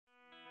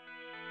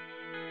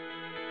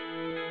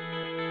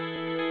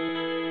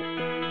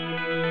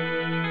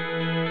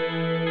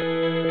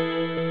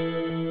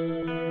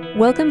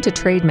Welcome to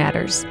Trade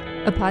Matters,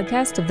 a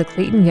podcast of the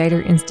Clayton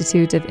Yeutter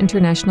Institute of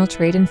International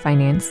Trade and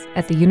Finance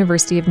at the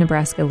University of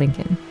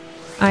Nebraska-Lincoln.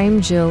 I'm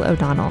Jill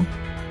O'Donnell.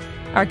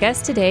 Our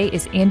guest today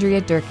is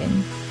Andrea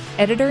Durkin,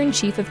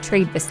 Editor-in-Chief of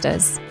Trade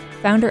Vistas,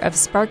 founder of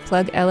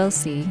Sparkplug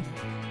LLC,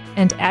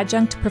 and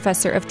Adjunct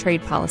Professor of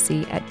Trade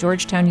Policy at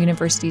Georgetown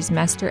University's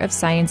Master of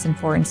Science in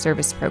Foreign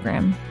Service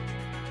program.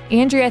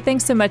 Andrea,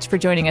 thanks so much for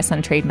joining us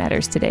on Trade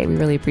Matters today. We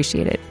really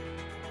appreciate it.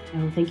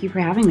 Oh, thank you for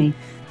having me.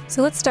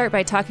 So let's start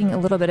by talking a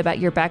little bit about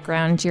your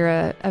background.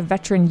 You're a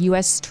veteran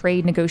U.S.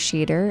 trade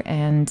negotiator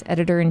and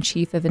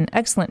editor-in-chief of an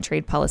excellent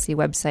trade policy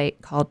website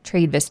called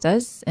Trade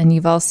Vistas, and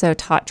you've also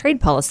taught trade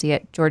policy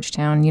at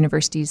Georgetown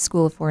University's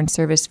School of Foreign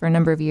Service for a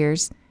number of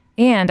years.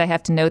 And I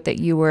have to note that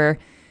you were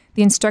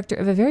the instructor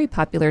of a very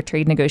popular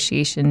trade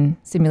negotiation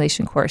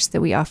simulation course that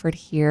we offered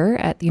here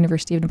at the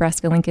University of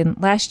Nebraska-Lincoln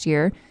last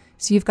year.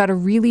 So you've got a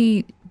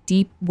really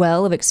deep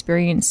well of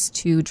experience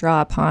to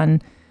draw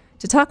upon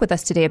to talk with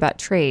us today about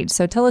trade.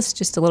 So tell us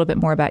just a little bit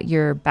more about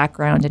your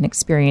background and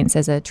experience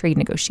as a trade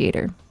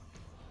negotiator.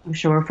 Oh,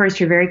 sure. First,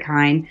 you're very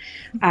kind.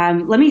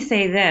 Let me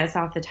say this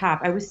off the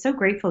top. I was so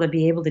grateful to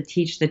be able to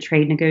teach the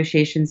trade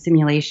negotiation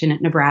simulation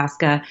at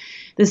Nebraska.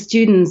 The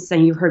students,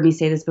 and you've heard me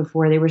say this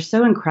before, they were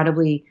so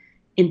incredibly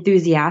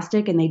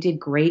enthusiastic and they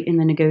did great in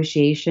the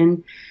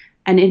negotiation.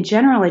 And in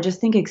general, I just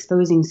think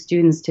exposing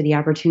students to the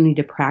opportunity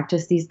to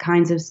practice these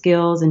kinds of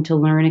skills and to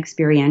learn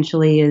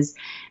experientially is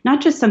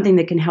not just something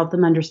that can help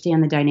them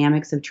understand the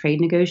dynamics of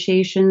trade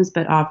negotiations,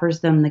 but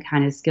offers them the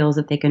kind of skills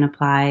that they can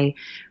apply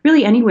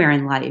really anywhere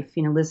in life,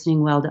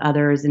 listening well to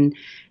others and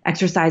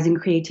exercising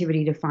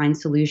creativity to find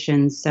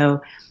solutions.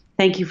 So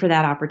thank you for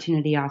that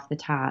opportunity off the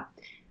top.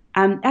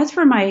 As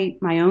for my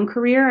own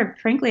career,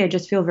 frankly, I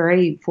just feel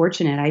very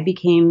fortunate. I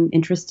became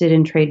interested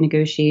in trade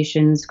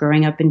negotiations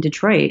growing up in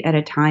Detroit at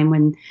a time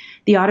when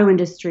the auto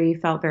industry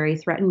felt very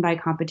threatened by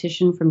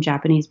competition from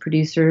Japanese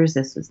producers.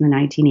 This was in the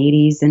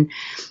 1980s, and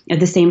at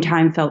the same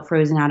time felt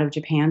frozen out of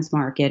Japan's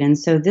market. And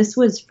so this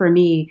was, for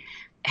me,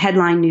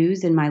 headline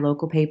news in my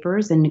local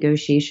papers, and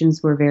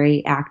negotiations were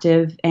very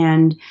active.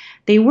 And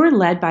they were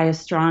led by a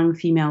strong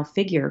female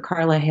figure,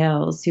 Carla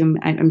Hales, whom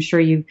I'm sure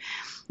you've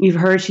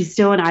heard. She's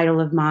still an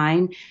idol of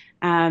mine,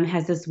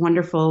 has this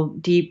wonderful,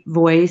 deep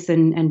voice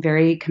and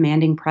very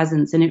commanding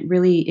presence. And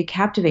it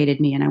captivated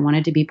me, and I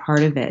wanted to be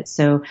part of it.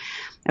 So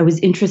I was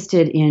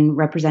interested in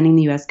representing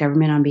the U.S.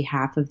 government on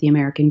behalf of the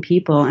American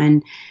people,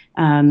 and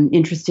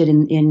interested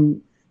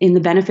in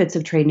the benefits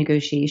of trade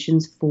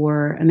negotiations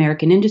for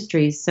American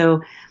industries.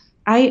 So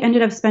I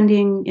ended up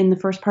spending, in the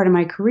first part of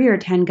my career,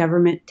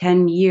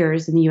 10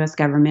 years in the U.S.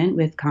 government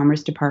with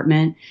Commerce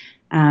Department,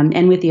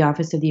 and with the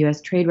Office of the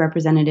U.S. Trade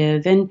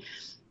Representative. And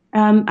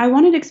I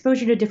wanted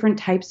exposure to different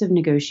types of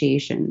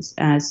negotiations.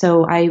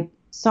 So I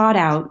sought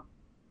out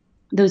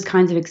those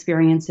kinds of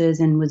experiences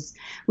and was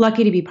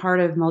lucky to be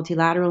part of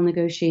multilateral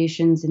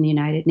negotiations in the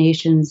United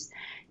Nations,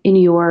 in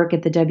New York,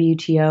 at the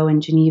WTO in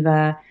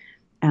Geneva.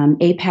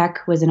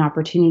 APEC was an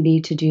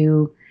opportunity to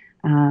do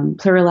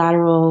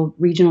plurilateral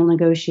regional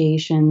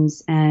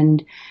negotiations.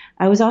 And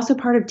I was also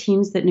part of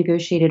teams that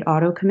negotiated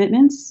auto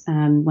commitments.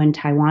 When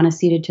Taiwan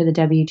acceded to the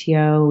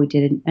WTO, we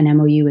did an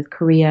MOU with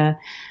Korea.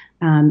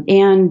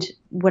 And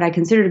what I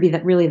consider to be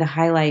really the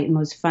highlight and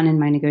most fun in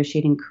my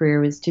negotiating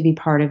career was to be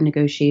part of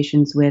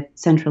negotiations with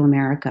Central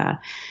America.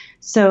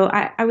 So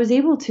I was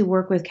able to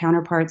work with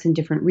counterparts in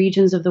different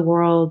regions of the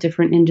world,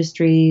 different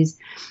industries,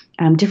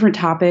 different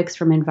topics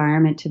from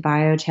environment to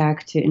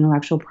biotech to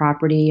intellectual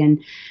property,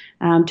 and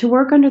to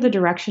work under the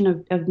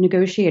direction of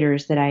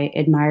negotiators that I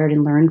admired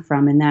and learned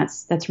from. And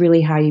that's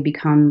really how you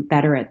become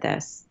better at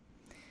this.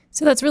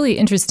 So that's really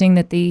interesting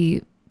that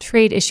the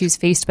trade issues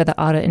faced by the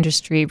auto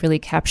industry really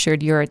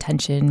captured your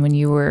attention when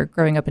you were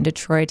growing up in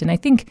Detroit. And I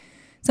think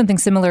something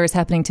similar is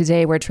happening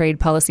today, where trade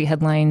policy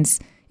headlines,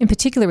 in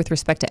particular with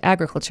respect to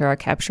agriculture, are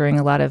capturing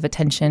a lot of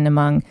attention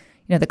among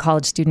the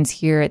college students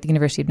here at the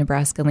University of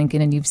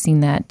Nebraska-Lincoln, and you've seen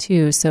that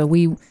too. So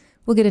we'll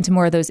get into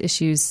more of those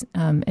issues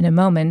in a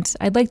moment.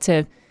 I'd like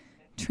to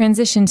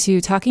transition to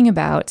talking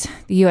about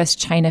the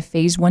U.S.-China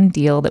Phase 1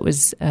 deal that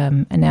was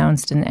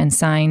announced and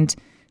signed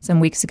some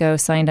weeks ago,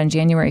 signed on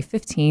January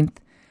 15th.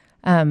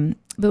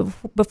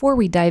 But before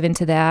we dive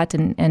into that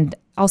and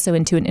also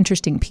into an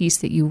interesting piece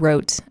that you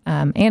wrote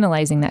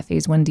analyzing that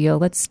Phase 1 deal,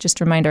 let's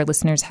just remind our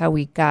listeners how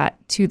we got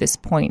to this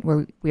point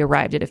where we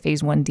arrived at a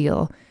Phase 1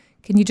 deal.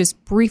 Can you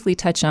just briefly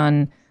touch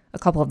on a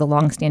couple of the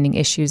longstanding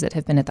issues that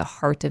have been at the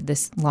heart of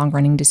this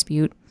long-running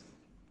dispute?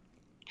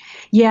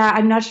 Yeah,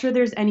 I'm not sure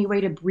there's any way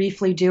to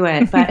briefly do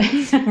it, but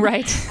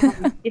right.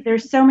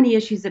 There's so many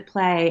issues at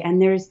play, and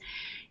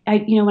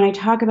when I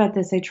talk about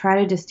this, I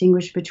try to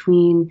distinguish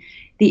between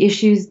the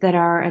issues that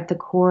are at the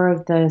core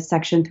of the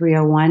Section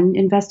 301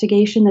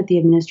 investigation that the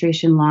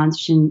administration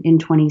launched in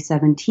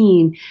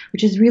 2017,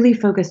 which is really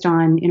focused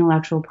on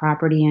intellectual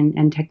property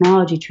and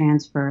technology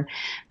transfer.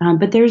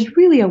 But there's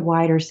really a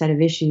wider set of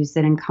issues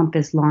that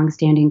encompass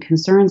longstanding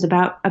concerns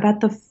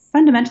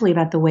fundamentally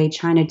about the way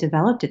China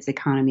developed its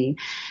economy,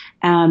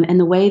 and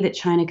the way that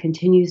China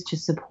continues to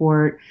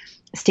support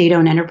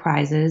state-owned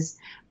enterprises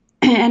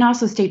and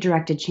also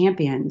state-directed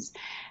champions.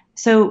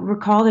 So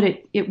recall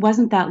that it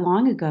wasn't that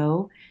long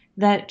ago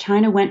that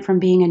China went from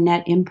being a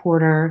net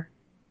importer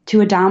to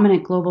a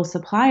dominant global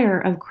supplier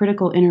of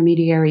critical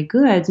intermediary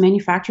goods,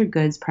 manufactured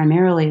goods,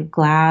 primarily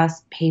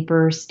glass,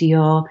 paper,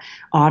 steel,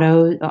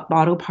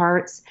 auto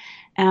parts,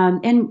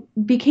 and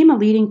became a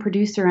leading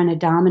producer and a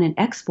dominant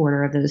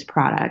exporter of those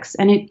products.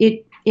 And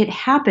it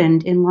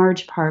happened in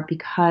large part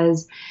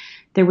because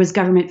there was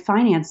government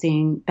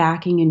financing,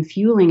 backing, and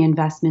fueling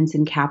investments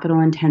in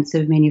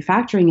capital-intensive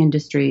manufacturing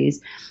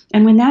industries.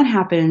 And when that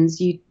happens,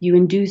 you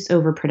induce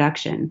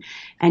overproduction,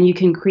 and you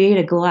can create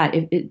a glut.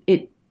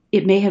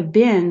 It may have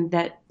been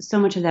that so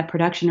much of that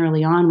production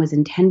early on was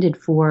intended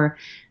for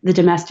the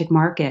domestic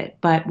market,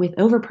 but with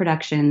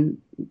overproduction,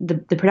 the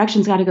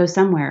production's got to go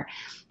somewhere.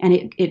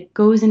 And it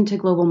goes into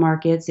global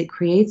markets. It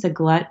creates a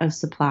glut of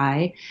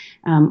supply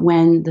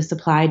when the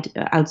supply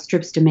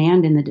outstrips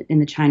demand in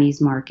the Chinese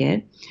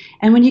market.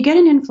 And when you get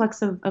an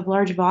influx of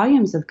large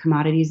volumes of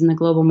commodities in the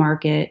global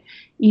market,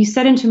 you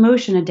set into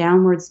motion a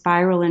downward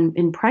spiral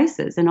in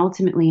prices and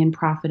ultimately in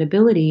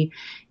profitability,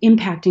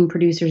 impacting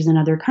producers in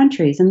other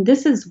countries. And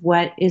this is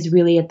what is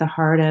really at the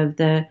heart of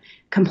the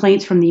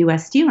complaints from the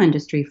U.S. steel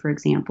industry, for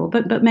example,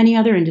 but many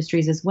other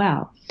industries as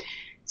well.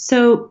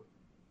 So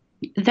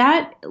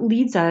that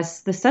leads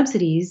us, the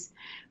subsidies,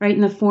 right,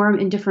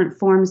 in different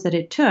forms that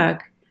it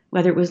took,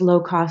 whether it was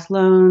low-cost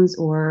loans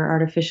or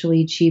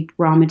artificially cheap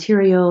raw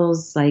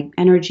materials like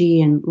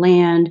energy and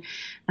land.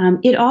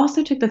 It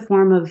also took the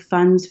form of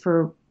funds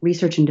for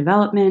research and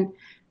development,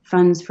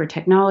 funds for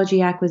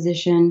technology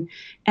acquisition.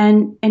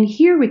 And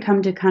here we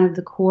come to kind of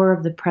the core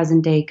of the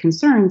present day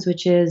concerns,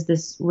 which is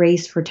this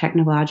race for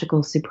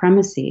technological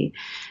supremacy.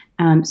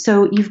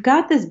 So you've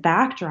got this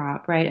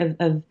backdrop, right,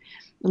 of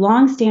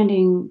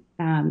longstanding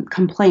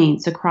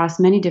complaints across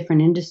many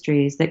different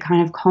industries that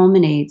kind of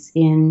culminates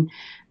in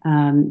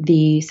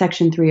the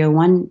Section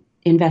 301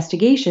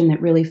 investigation that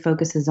really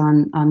focuses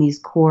on these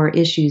core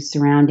issues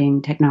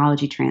surrounding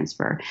technology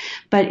transfer.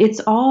 But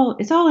it's all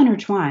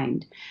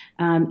intertwined.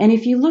 And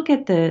if you look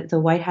at the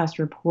White House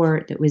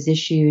report that was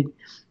issued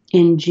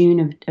in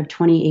June of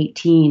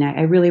 2018,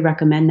 I really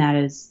recommend that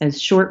as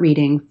short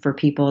reading for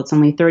people. It's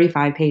only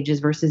 35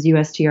 pages versus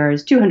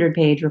USTR's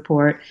 200-page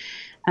report.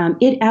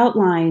 It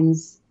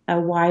outlines a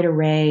wide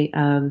array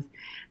of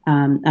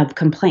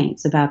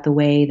complaints about the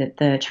way that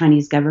the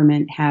Chinese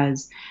government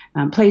has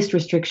placed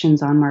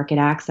restrictions on market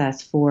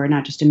access for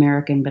not just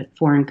American but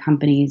foreign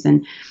companies,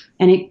 and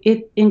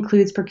it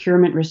includes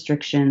procurement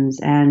restrictions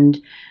and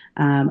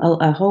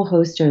a whole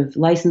host of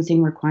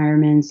licensing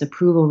requirements,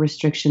 approval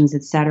restrictions,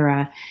 et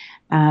cetera.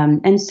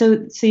 And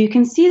so you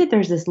can see that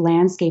there's this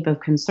landscape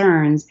of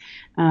concerns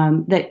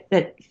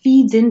that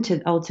feeds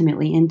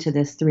ultimately into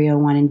this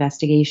 301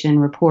 investigation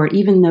report,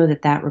 even though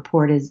that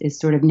report is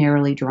sort of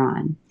narrowly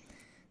drawn.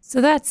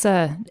 So that's,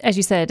 as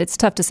you said, it's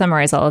tough to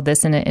summarize all of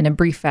this in a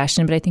brief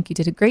fashion, but I think you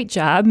did a great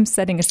job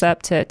setting us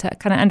up to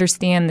kind of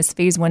understand this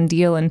phase one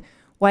deal and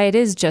why it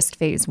is just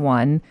phase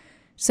one.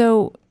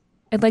 So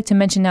I'd like to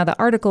mention now the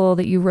article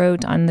that you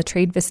wrote on the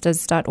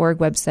tradevistas.org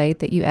website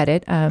that you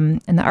edit. And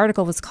the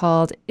article was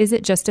called, "Is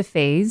It Just a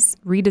Phase?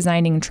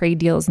 Redesigning Trade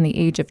Deals in the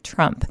Age of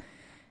Trump."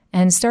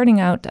 And starting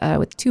out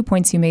with 2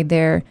 points you made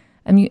there,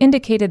 you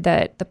indicated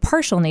that the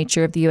partial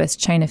nature of the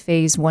U.S.-China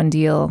phase one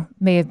deal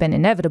may have been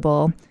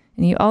inevitable.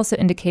 And you also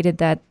indicated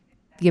that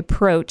the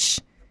approach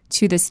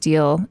to this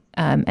deal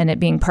and it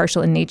being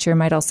partial in nature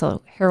might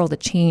also herald a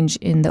change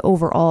in the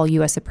overall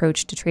U.S.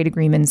 approach to trade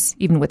agreements,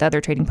 even with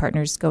other trading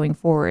partners going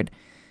forward.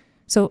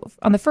 So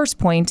on the first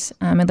point,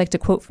 I'd like to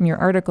quote from your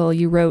article.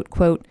 You wrote,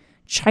 quote,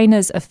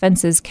 "China's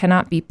offenses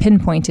cannot be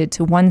pinpointed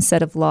to one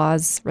set of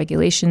laws,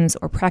 regulations,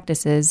 or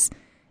practices,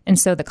 and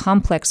so the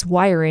complex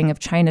wiring of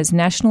China's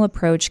national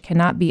approach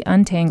cannot be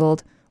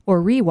untangled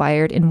or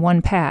rewired in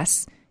one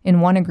pass,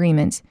 in one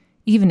agreement,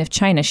 even if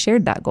China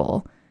shared that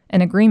goal.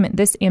 An agreement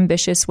this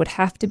ambitious would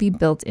have to be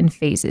built in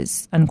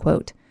phases,"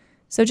 unquote.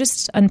 So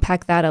just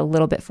unpack that a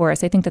little bit for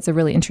us. I think that's a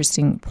really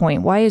interesting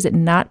point. Why is it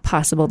not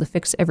possible to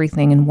fix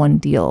everything in one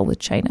deal with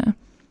China?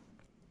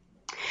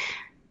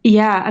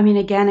 Yeah, I mean,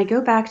 again, I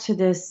go back to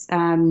this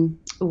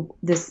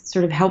this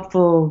sort of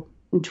helpful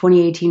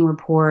 2018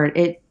 report.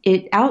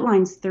 It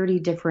outlines 30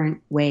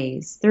 different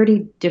ways,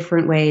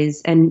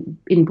 and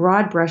in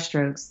broad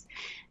brushstrokes,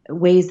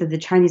 ways that the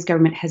Chinese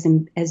government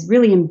has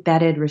really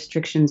embedded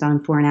restrictions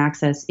on foreign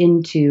access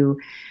into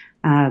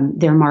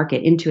their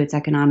market, into its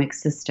economic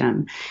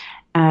system.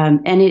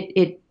 And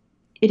it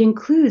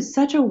includes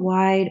such a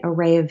wide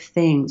array of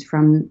things,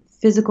 from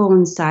physical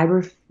and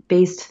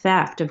cyber-based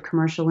theft of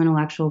commercial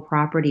intellectual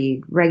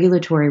property,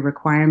 regulatory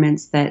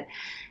requirements that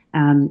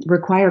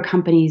require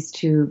companies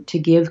to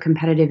give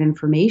competitive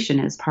information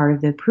as part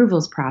of the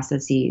approvals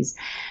processes,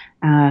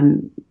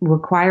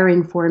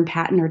 requiring foreign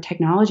patent or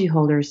technology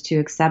holders to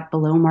accept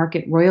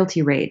below-market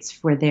royalty rates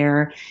for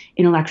their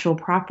intellectual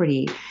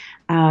property,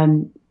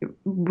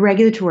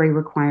 regulatory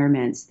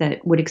requirements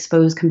that would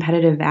expose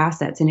competitive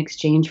assets in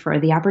exchange for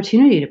the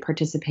opportunity to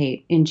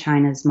participate in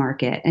China's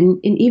market. And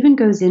it even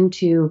goes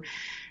into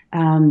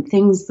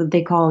things that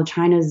they call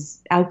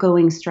China's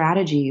outgoing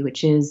strategy,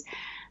 which is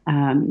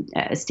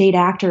state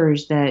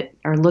actors that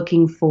are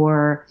looking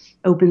for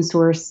open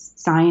source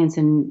science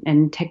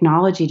and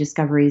technology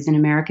discoveries in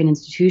American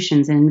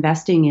institutions and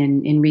investing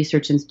in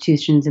research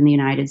institutions in the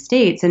United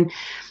States. And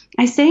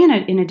I say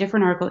in a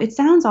different article, it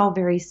sounds all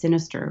very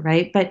sinister,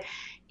 right? But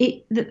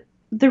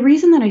the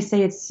reason that I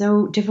say it's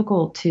so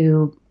difficult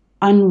to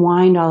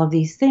unwind all of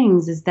these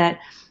things is that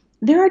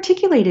they're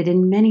articulated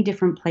in many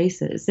different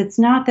places. It's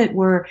not that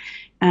we're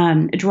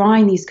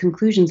drawing these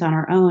conclusions on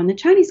our own. The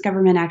Chinese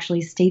government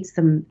actually states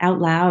them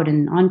out loud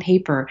and on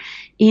paper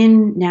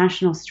in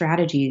national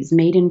strategies,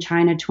 Made in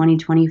China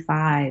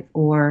 2025,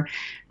 or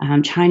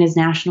China's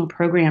National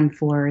Program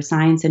for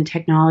Science and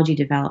Technology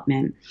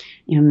Development,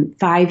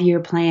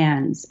 5-year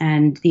plans,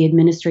 and the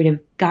administrative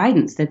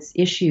guidance that's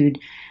issued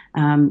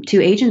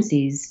to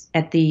agencies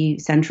at the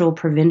central,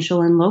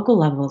 provincial, and local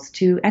levels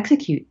to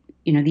execute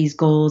these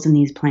goals and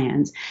these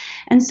plans.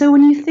 And so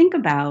when you think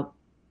about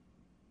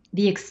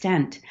the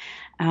extent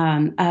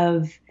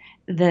of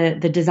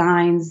the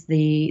designs,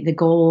 the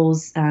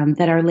goals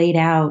that are laid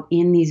out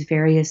in these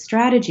various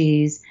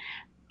strategies,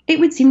 it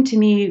would seem to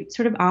me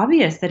sort of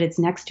obvious that it's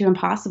next to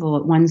impossible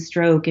at one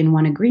stroke in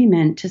one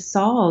agreement to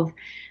solve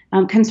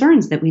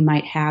concerns that we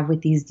might have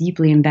with these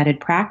deeply embedded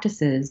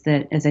practices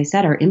that, as I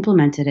said, are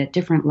implemented at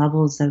different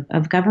levels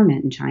of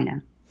government in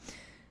China.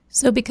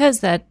 So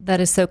because that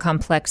is so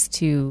complex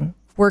to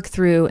work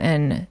through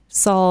and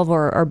solve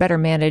or better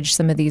manage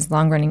some of these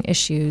long-running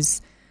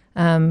issues,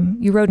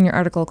 you wrote in your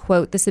article,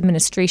 quote, "This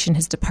administration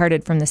has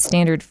departed from the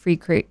standard free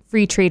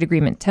trade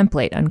agreement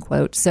template,"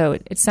 unquote. So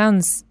it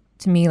sounds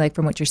to me like,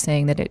 from what you're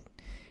saying, that it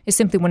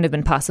simply wouldn't have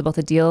been possible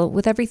to deal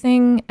with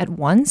everything at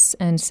once.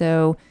 And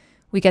so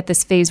we get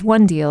this phase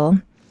one deal.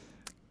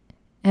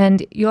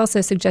 And you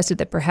also suggested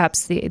that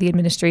perhaps the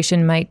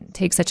administration might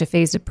take such a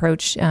phased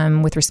approach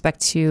with respect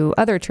to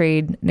other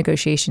trade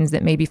negotiations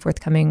that may be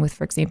forthcoming with,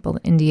 for example,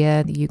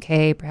 India, the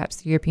UK, perhaps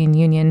the European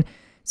Union.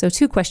 So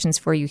 2 questions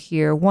for you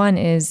here. One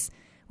is,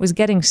 was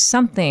getting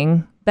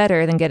something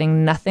better than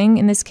getting nothing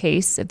in this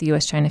case of the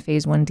U.S.-China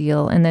phase one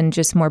deal? And then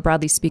just more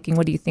broadly speaking,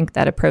 what do you think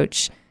that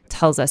approach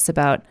tells us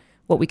about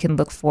what we can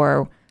look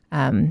for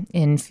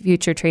in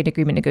future trade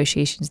agreement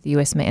negotiations the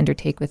U.S. may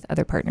undertake with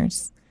other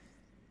partners?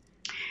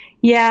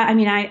 Yeah, I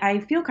mean, I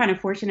feel kind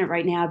of fortunate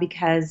right now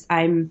because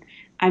I'm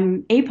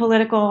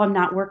apolitical. I'm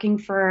not working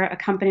for a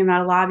company. I'm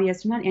not a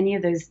lobbyist. I'm not any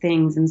of those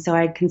things. And so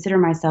I consider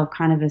myself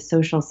kind of a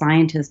social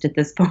scientist at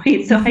this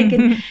point. So I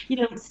can,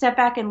 step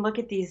back and look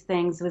at these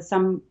things with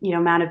some,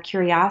 amount of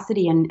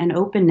curiosity and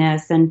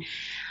openness. And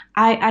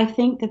I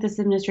think that this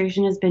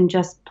administration has been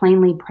just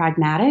plainly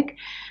pragmatic.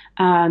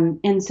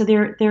 And so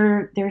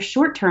there are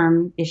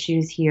short-term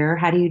issues here.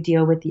 How do you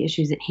deal with the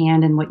issues at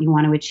hand and what you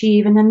want to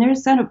achieve? And then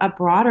there's sort of a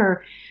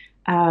broader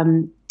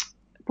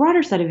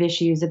set of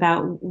issues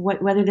about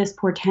whether this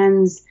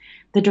portends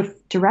the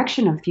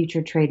direction of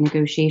future trade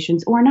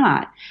negotiations or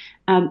not.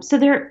 So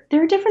there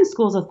are different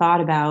schools of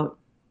thought about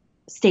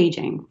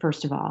staging.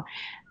 First of all,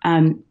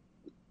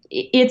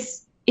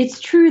 it's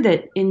true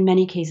that in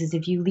many cases,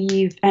 if you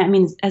leave, I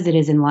mean, as it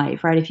is in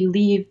life, right? If you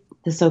leave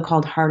the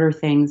so-called harder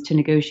things to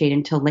negotiate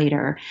until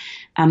later,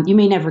 you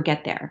may never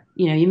get there.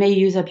 You may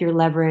use up your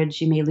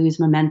leverage, you may lose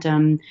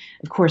momentum.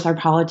 Of course, our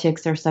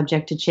politics are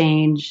subject to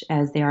change,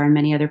 as they are in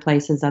many other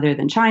places other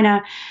than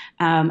China.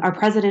 Our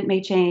president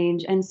may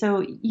change. And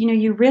so,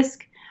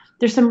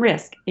 there's some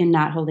risk in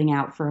not holding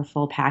out for a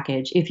full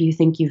package if you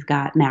think you've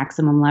got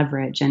maximum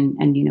leverage. And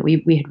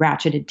we had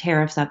ratcheted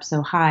tariffs up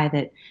so high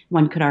that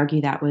one could argue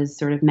that was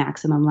sort of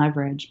maximum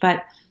leverage.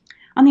 But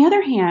on the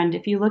other hand,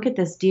 if you look at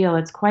this deal,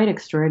 it's quite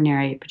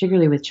extraordinary,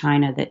 particularly with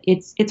China, that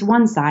it's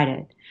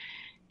one-sided.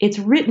 It's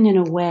written in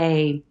a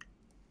way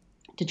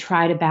to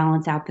try to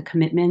balance out the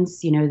commitments.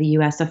 The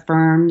U.S.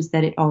 affirms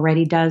that it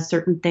already does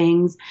certain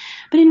things.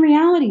 But in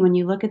reality, when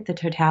you look at the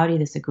totality of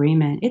this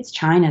agreement, it's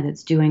China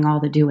that's doing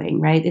all the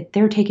doing, right?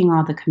 They're taking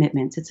all the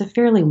commitments. It's a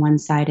fairly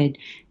one-sided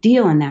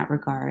deal in that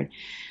regard.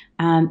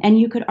 And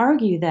you could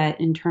argue that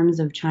in terms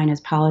of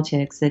China's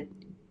politics, that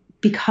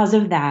because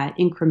of that,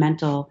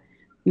 incremental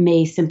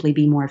may simply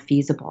be more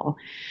feasible.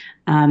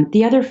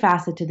 The other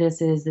facet to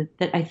this is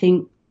that I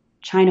think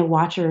China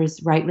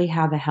watchers rightly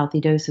have a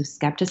healthy dose of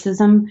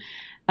skepticism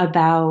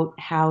about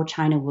how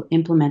China will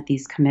implement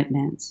these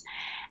commitments.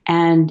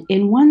 And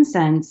in one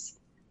sense,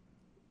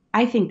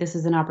 I think this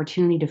is an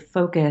opportunity to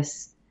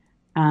focus,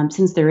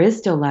 since there is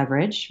still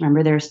leverage,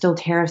 remember there are still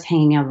tariffs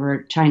hanging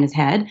over China's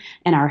head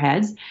and our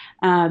heads,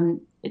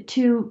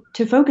 to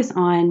focus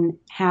on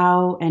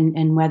how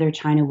and whether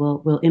China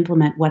will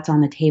implement what's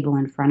on the table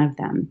in front of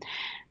them.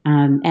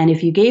 And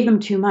if you gave them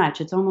too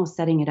much, it's almost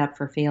setting it up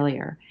for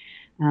failure.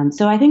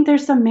 So I think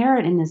there's some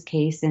merit in this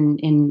case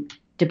in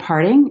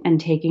departing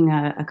and taking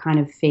a kind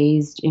of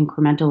phased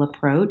incremental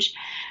approach.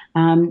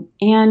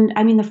 And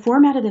I mean, the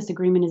format of this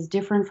agreement is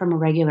different from a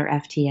regular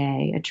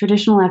FTA. A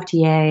traditional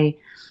FTA,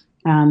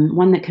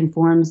 one that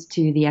conforms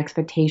to the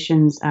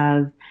expectations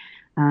of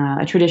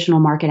a traditional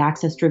market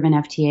access driven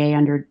FTA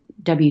under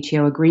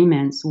WTO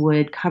agreements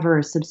would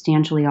cover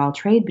substantially all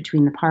trade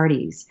between the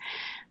parties.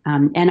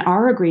 And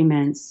our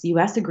agreements,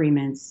 U.S.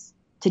 agreements,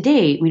 to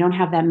date, we don't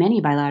have that many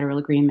bilateral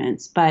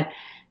agreements, but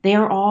they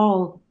are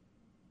all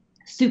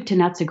soup to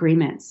nuts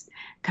agreements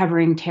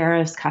covering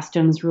tariffs,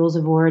 customs, rules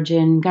of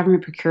origin,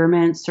 government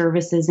procurement,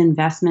 services,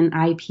 investment,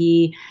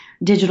 IP,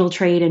 digital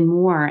trade, and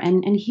more.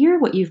 And here,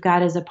 what you've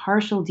got is a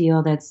partial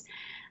deal that's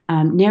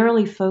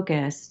narrowly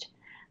focused.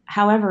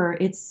 However,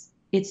 it's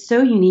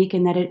so unique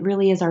in that it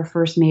really is our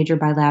first major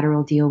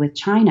bilateral deal with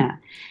China.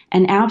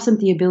 And absent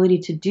the ability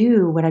to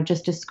do what I've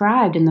just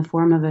described in the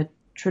form of a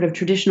sort of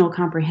traditional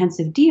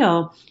comprehensive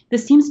deal,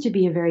 this seems to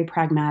be a very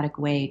pragmatic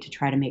way to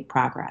try to make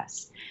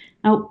progress.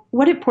 Now,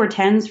 what it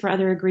portends for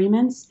other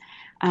agreements,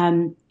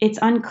 it's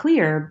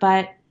unclear,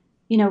 but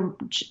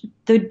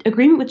the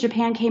agreement with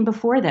Japan came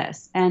before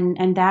this,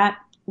 and that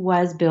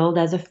was billed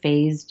as a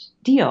phased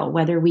deal.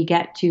 Whether we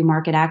get to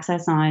market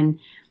access on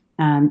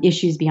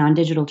issues beyond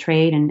digital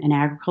trade and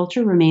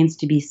agriculture remains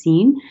to be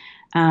seen.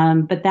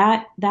 But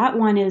that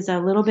one is a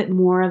little bit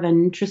more of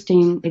an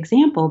interesting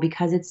example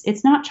because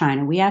it's not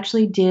China. We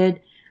actually did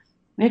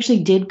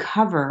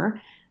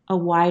cover a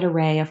wide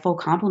array, a full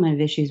complement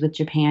of issues with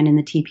Japan in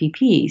the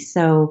TPP.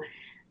 So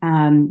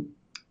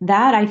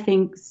that I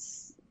think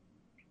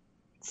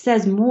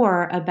says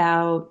more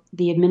about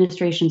the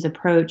administration's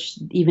approach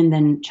even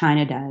than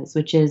China does,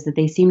 which is that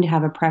they seem to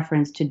have a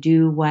preference to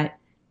do what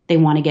they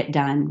want to get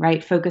done,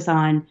 right? Focus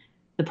on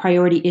the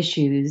priority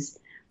issues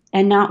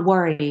and not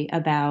worry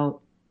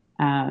about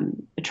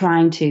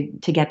trying to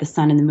get the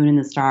sun and the moon and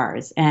the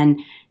stars. And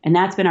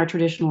that's been our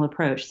traditional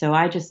approach. So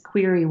I just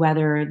query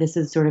whether this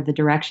is sort of the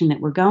direction that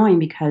we're going,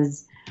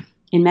 because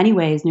in many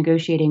ways,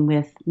 negotiating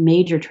with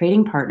major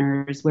trading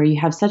partners where you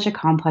have such a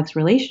complex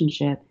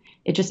relationship,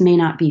 it just may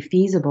not be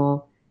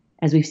feasible,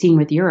 as we've seen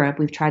with Europe.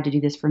 We've tried to do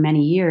this for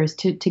many years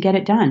to get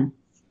it done.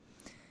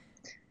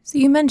 So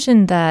you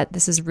mentioned that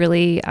this is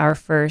really our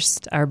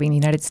being the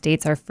United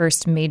States, our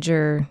first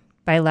major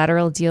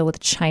bilateral deal with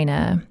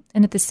China.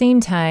 And at the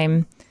same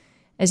time,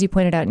 as you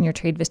pointed out in your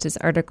Trade Vistas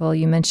article,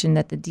 you mentioned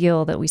that the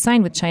deal that we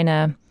signed with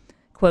China,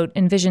 quote,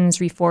 envisions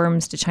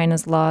reforms to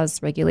China's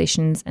laws,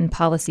 regulations, and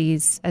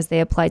policies as they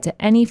apply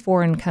to any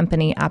foreign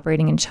company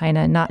operating in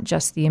China, not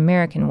just the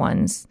American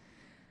ones,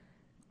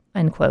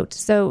 unquote.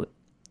 So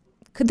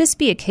could this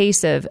be a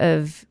case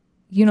of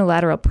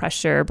unilateral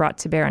pressure brought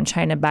to bear on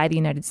China by the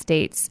United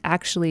States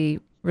actually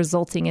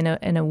resulting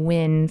in a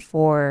win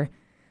for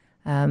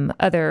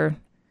other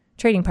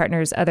trading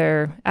partners,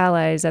 other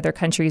allies, other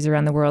countries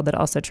around the world that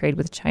also trade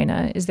with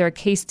China? Is there a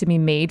case to be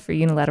made for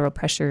unilateral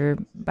pressure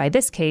by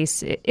this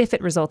case if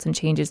it results in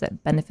changes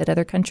that benefit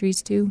other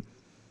countries too?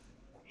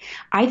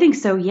 I think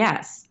so,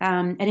 yes.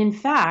 And in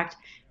fact,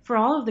 for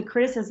all of the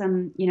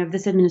criticism, of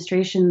this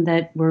administration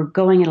that we're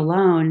going it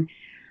alone,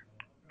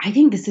 I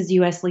think this is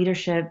U.S.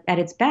 leadership at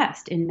its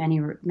best in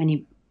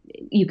many,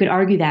 you could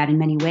argue that in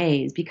many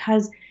ways,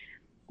 because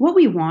what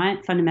we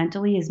want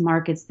fundamentally is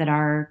markets that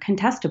are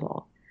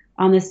contestable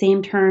on the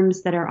same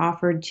terms that are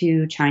offered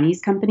to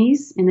Chinese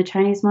companies in the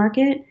Chinese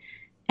market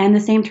and the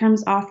same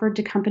terms offered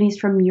to companies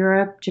from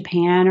Europe,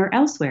 Japan, or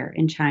elsewhere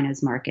in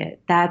China's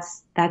market.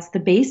 That's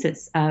the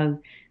basis of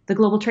the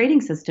global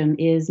trading system,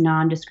 is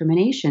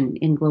non-discrimination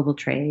in global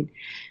trade.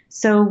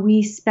 So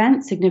we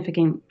spent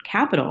significant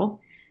capital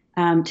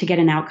to get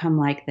an outcome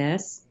like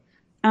this,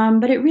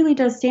 but it really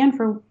does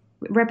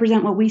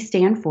represent what we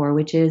stand for,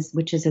 which is,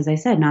 as I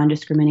said,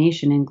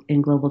 non-discrimination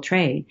in global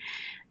trade.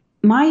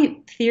 My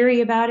theory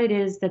about it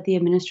is that the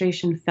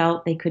administration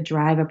felt they could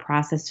drive a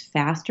process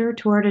faster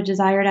toward a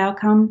desired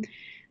outcome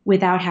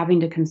without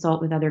having to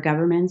consult with other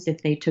governments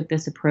if they took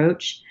this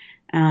approach.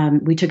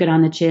 We took it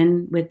on the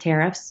chin with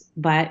tariffs,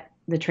 but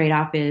the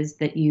trade-off is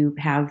that you're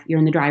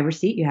in the driver's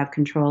seat, you have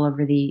control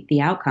over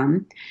the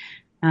outcome.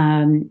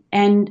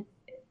 And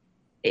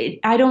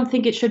I don't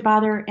think it should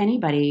bother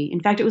anybody.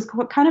 In fact, it was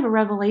kind of a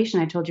revelation.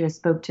 I told you I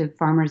spoke to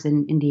farmers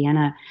in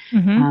Indiana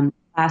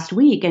last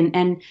week,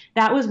 and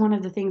that was one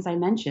of the things I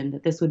mentioned,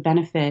 that this would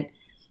benefit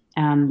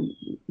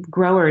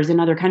growers in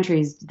other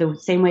countries the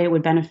same way it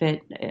would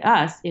benefit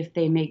us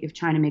if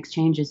China makes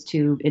changes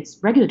to its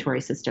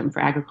regulatory system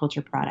for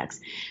agriculture products.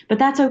 But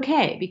that's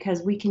okay,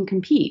 because we can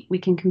compete. We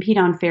can compete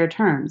on fair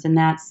terms, and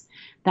that's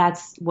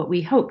what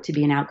we hope to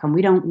be an outcome.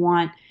 We don't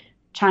want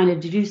China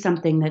to do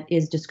something that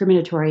is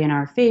discriminatory in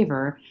our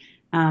favor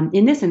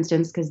in this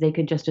instance, because they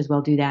could just as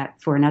well do that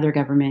for another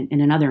government in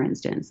another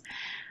instance.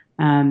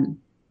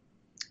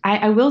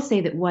 I will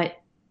say that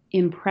what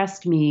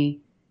impressed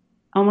me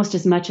almost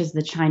as much as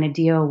the China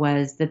deal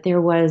was that there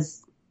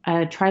was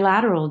a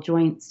trilateral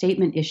joint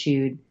statement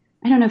issued.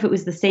 I don't know if it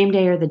was the same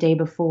day or the day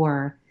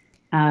before,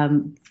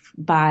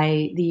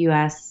 by the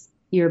U.S.,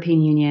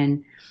 European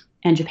Union,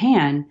 and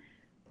Japan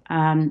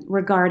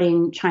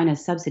regarding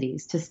China's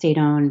subsidies to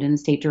state-owned and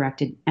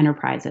state-directed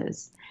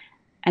enterprises.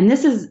 And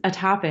this is a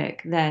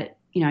topic that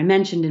I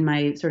mentioned in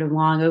my sort of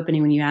long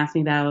opening when you asked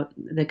me about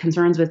the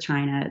concerns with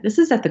China, this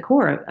is at the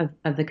core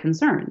of the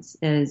concerns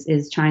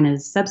is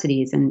China's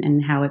subsidies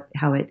and how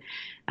it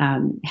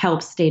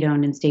helps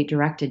state-owned and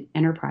state-directed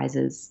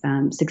enterprises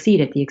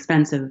succeed at the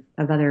expense of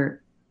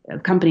other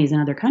companies in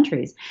other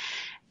countries.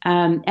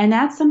 And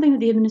that's something that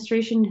the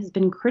administration has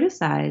been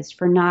criticized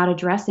for not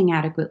addressing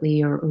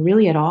adequately or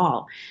really at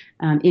all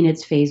in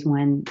its phase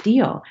one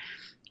deal.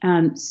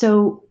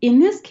 So in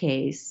this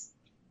case,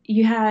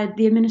 you had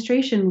the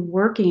administration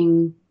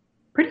working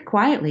pretty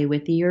quietly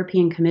with the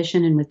European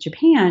Commission and with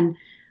Japan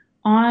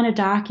on a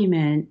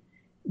document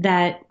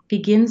that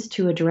begins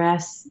to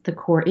address the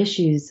core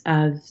issues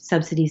of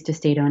subsidies to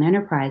state-owned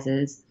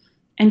enterprises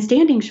and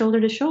standing shoulder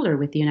to shoulder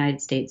with the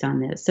United States on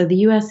this. So the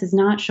U.S. is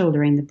not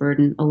shouldering the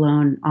burden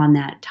alone on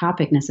that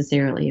topic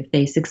necessarily. If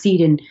they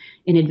succeed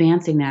in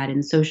advancing that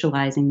and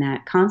socializing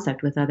that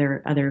concept with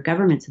other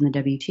governments in the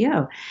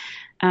WTO.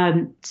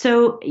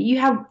 So you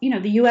have,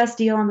 the U.S.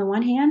 deal on the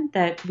one hand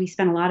that we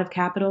spent a lot of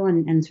capital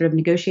and sort of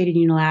negotiated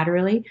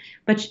unilaterally,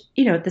 but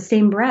at the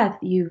same breath,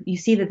 you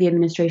see that the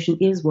administration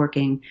is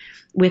working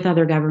with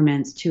other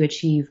governments to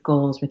achieve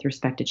goals with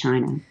respect to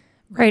China.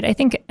 Right. I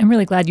think I'm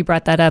really glad you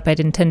brought that up.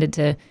 I'd intended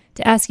to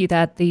ask you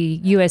that.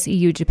 The U.S.,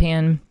 EU,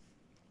 Japan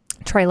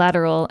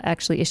trilateral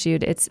actually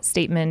issued its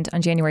statement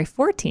on January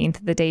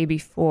 14th, the day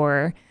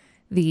before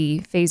the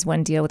phase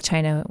one deal with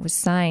China was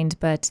signed,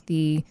 but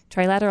the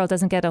trilateral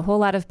doesn't get a whole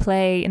lot of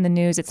play in the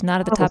news. It's not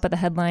at the top of the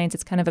headlines.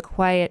 It's kind of a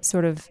quiet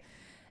sort of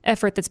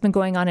effort that's been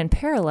going on in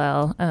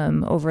parallel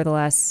over the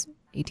last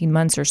 18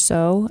 months or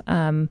so.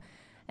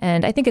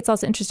 And I think it's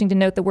also interesting to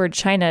note the word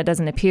China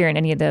doesn't appear in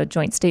any of the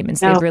joint statements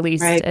they've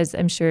released, right, as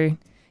I'm sure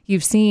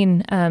you've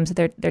seen. So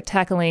they're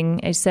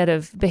tackling a set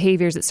of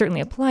behaviors that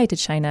certainly apply to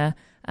China.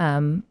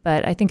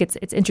 But I think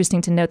it's interesting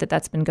to note that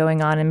that's been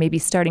going on and maybe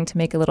starting to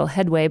make a little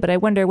headway. But I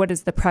wonder, what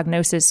is the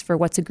prognosis for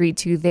what's agreed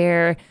to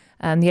there?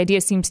 The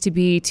idea seems to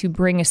be to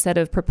bring a set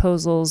of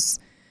proposals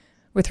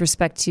with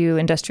respect to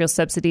industrial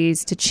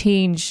subsidies to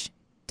change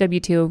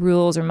WTO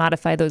rules or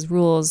modify those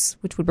rules,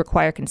 which would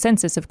require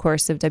consensus, of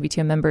course, of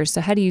WTO members.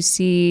 So how do you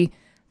see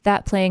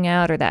that playing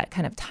out, or that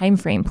kind of time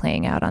frame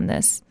playing out on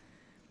this?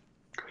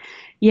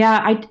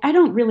 Yeah, I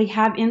don't really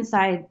have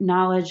inside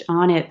knowledge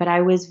on it, but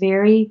I was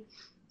very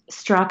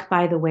struck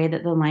by the way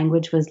that the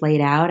language was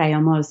laid out. I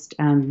almost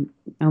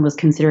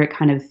consider it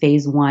kind of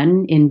phase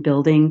one in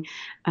building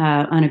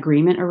an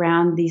agreement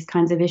around these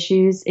kinds of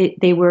issues.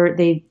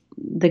 The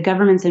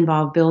governments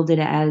involved billed it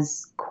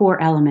as core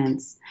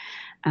elements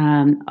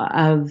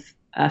of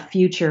a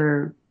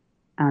future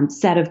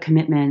set of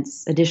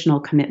commitments, additional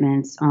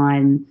commitments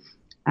on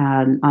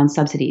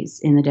subsidies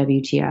in the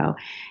WTO.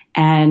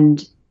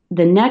 And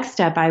the next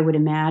step, I would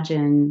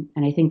imagine,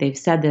 and I think they've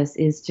said this,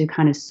 is to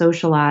kind of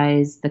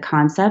socialize the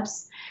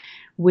concepts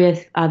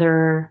with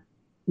other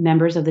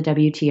members of the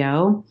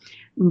WTO.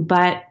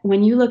 But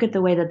when you look at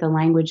the way that the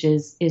language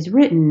is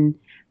written,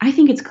 I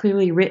think it's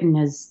clearly written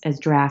as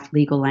draft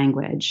legal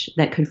language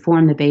that could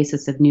form the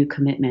basis of new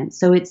commitments.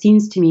 So it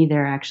seems to me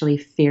they're actually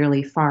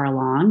fairly far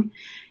along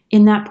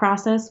in that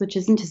process, which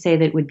isn't to say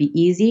that it would be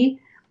easy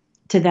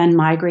to then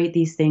migrate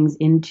these things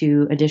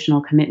into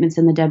additional commitments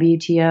in the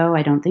WTO.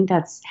 I don't think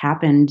that's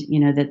happened,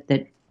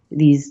 that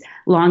these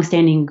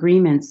longstanding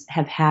agreements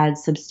have had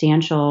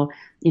substantial,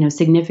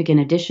 significant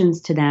additions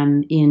to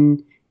them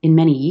in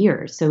many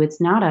years. So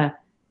it's not a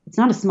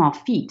small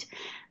feat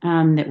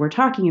that we're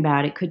talking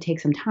about. It could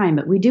take some time,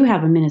 but we do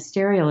have a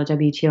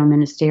WTO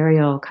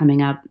ministerial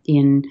coming up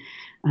in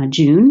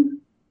June,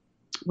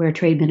 where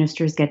trade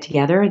ministers get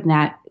together, and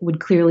that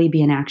would clearly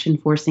be an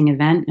action-forcing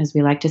event, as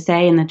we like to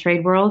say in the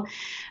trade world,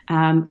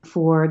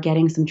 for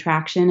getting some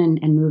traction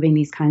and moving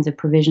these kinds of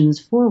provisions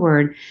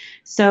forward.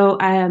 So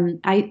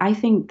I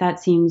think that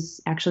seems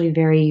actually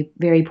very,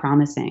 very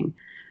promising.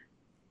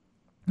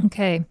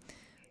 Okay.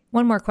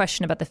 One more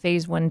question about the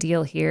phase one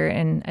deal here,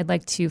 and I'd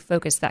like to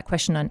focus that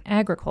question on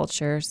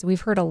agriculture. So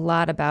we've heard a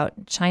lot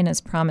about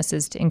China's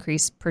promises to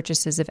increase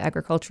purchases of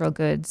agricultural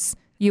goods,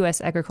 U.S.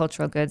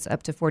 agricultural goods,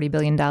 up to $40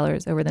 billion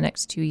over the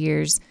next 2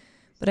 years.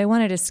 But I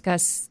want to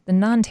discuss the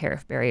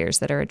non-tariff barriers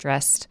that are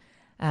addressed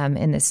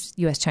in this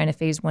U.S.-China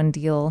phase one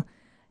deal.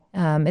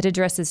 It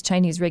addresses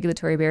Chinese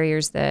regulatory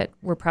barriers that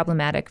were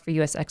problematic for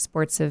U.S.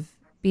 exports of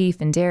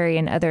beef and dairy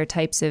and other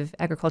types of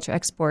agriculture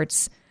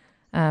exports.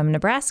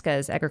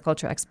 Nebraska's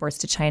agriculture exports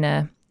to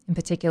China, in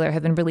particular,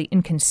 have been really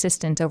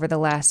inconsistent over the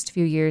last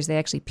few years. They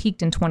actually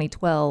peaked in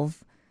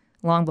 2012,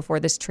 long before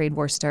this trade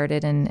war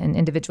started, and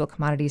individual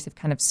commodities have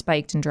kind of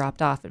spiked and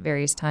dropped off at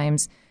various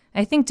times.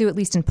 I think due at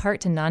least in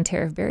part to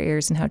non-tariff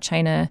barriers and how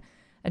China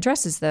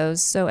addresses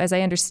those. So as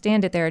I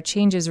understand it, there are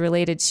changes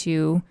related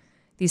to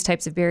these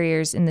types of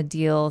barriers in the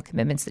deal,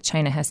 commitments that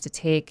China has to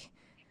take,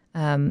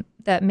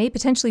 that may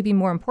potentially be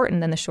more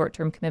important than the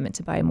short-term commitment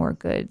to buy more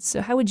goods.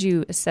 So how would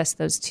you assess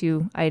those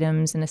two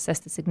items and assess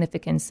the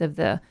significance of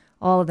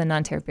all of the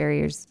non-tariff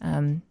barriers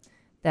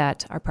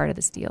that are part of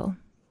this deal?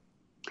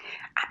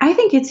 I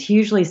think it's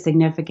hugely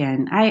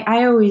significant.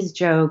 I always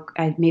joke,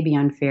 maybe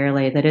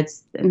unfairly, that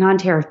it's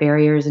non-tariff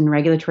barriers and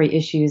regulatory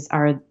issues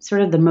are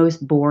sort of the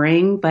most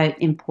boring but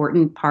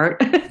important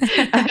part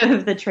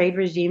of the trade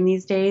regime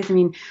these days. I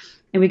mean,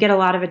 and we get a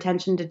lot of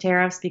attention to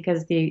tariffs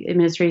because the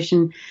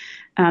administration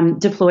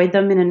deployed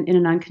them in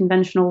an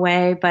unconventional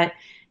way. But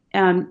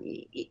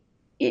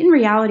in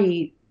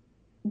reality,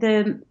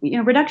 the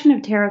reduction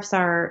of tariffs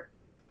are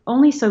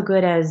only so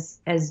good as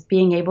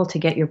being able to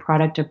get your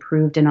product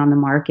approved and on the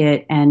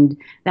market, and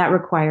that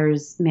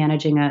requires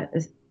managing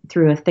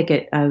through a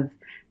thicket of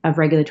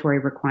regulatory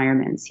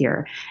requirements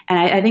here. And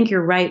I think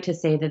you're right to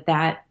say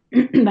that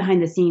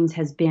behind the scenes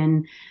has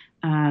been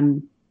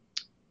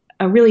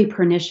a really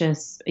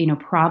pernicious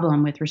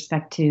problem with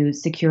respect to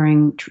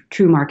securing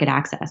true market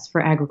access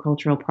for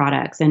agricultural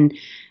products and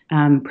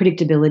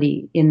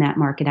predictability in that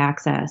market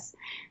access.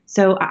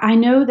 So I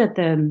know that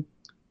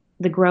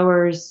the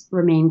growers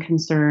remain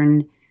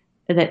concerned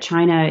that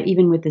China,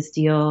 even with this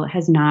deal,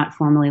 has not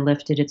formally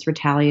lifted its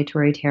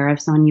retaliatory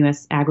tariffs on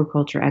U.S.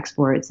 agriculture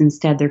exports.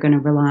 Instead, they're going to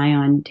rely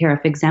on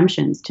tariff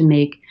exemptions to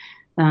make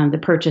the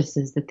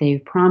purchases that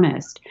they've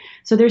promised.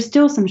 So there's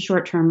still some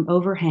short-term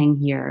overhang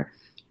here.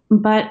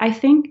 But I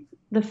think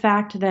the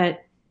fact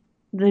that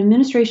the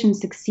administration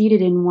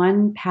succeeded in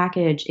one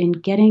package in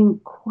getting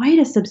quite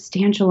a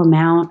substantial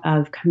amount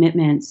of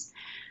commitments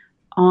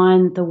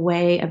on the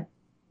way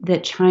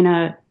that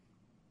China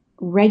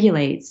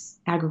regulates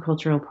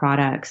agricultural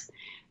products,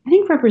 I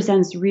think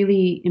represents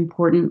really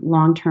important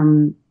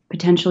long-term,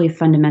 potentially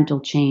fundamental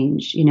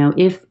change.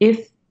 If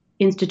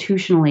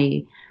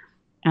institutionally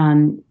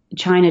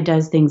China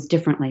does things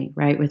differently,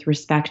 right, with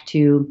respect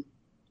to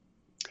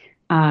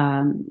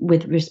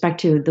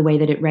the way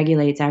that it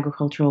regulates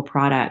agricultural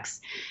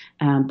products,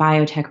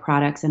 biotech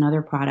products, and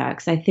other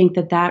products, I think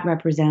that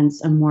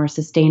represents a more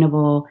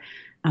sustainable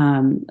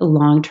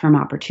long-term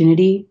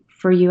opportunity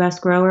for U.S.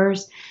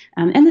 growers.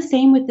 And the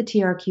same with the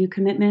TRQ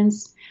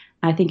commitments.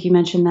 I think you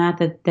mentioned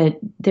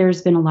that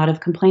there's been a lot of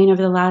complaint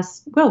over the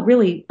last,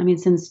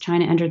 since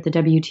China entered the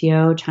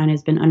WTO, China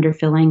has been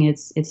underfilling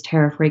its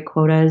tariff rate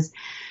quotas.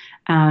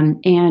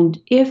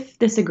 And if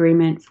this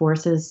agreement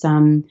forces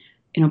some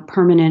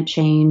permanent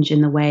change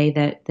in the way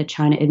that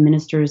China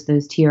administers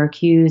those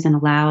TRQs and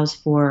allows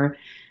for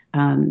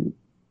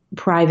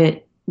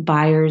private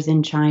buyers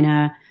in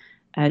China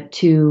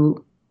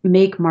to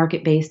make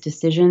market-based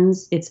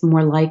decisions, it's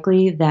more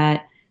likely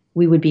that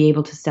we would be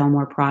able to sell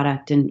more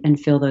product and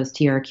fill those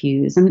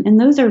TRQs. And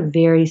those are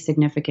very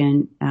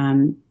significant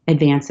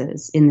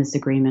advances in this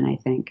agreement, I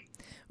think.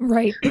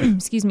 Right.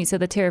 Excuse me. So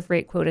the tariff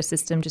rate quota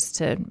system, just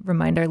to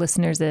remind our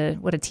listeners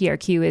what a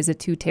TRQ is,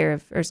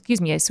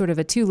 a sort of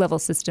a two-level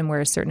system where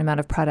a certain amount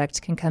of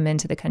product can come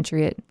into the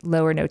country at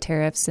low or no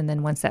tariffs. And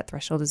then once that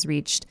threshold is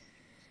reached,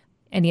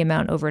 any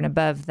amount over and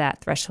above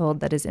that threshold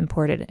that is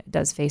imported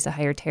does face a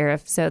higher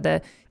tariff. So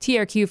the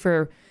TRQ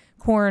for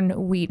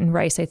corn, wheat, and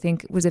rice, I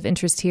think, was of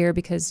interest here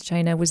because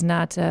China was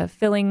not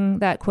filling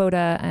that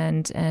quota,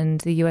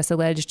 and the U.S.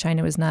 alleged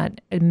China was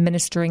not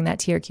administering that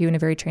TRQ in a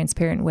very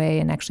transparent way,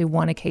 and actually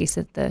won a case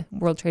at the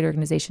World Trade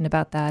Organization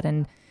about that,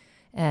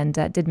 and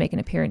did make an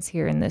appearance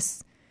here in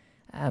this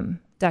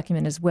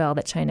document as well,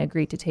 that China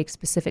agreed to take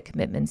specific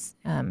commitments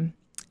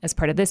as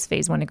part of this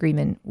Phase 1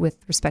 agreement with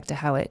respect to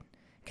how it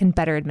can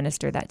better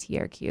administer that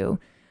TRQ.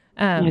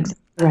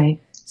 Right.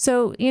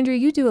 So, Andrea,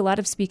 you do a lot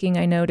of speaking,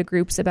 I know, to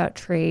groups about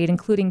trade,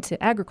 including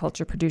to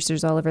agriculture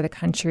producers all over the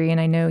country. And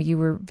I know you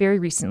were very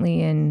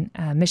recently in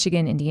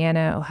Michigan,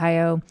 Indiana,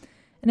 Ohio.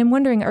 And I'm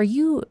wondering, are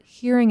you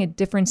hearing a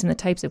difference in the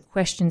types of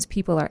questions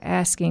people are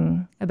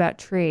asking about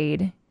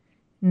trade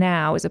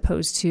now as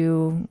opposed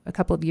to a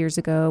couple of years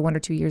ago, 1 or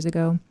 2 years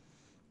ago?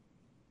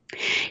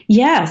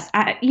 Yes.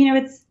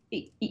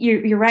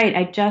 You're right.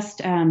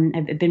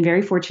 I've been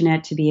very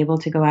fortunate to be able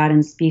to go out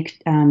and speak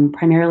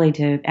primarily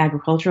to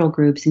agricultural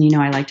groups, and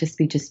I like to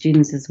speak to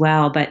students as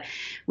well. But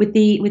with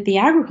the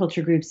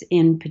agriculture groups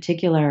in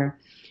particular,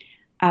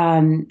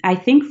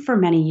 I think for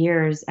many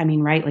years,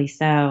 rightly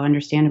so,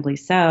 understandably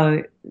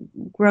so,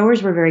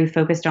 growers were very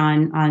focused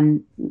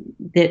on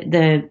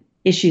the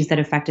issues that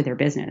affected their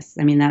business.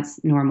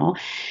 That's normal.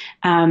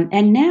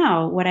 And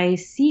now what I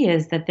see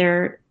is that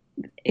they're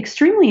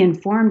extremely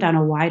informed on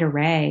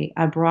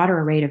a broader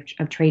array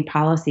of trade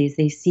policies.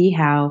 They see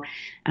how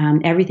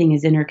everything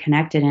is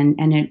interconnected,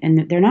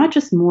 and they're not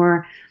just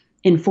more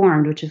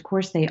informed, which of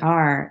course they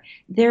are.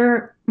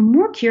 They're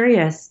more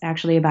curious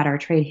actually about our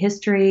trade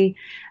history,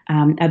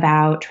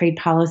 about trade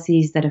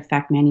policies that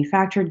affect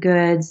manufactured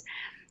goods,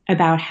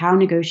 about how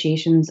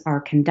negotiations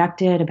are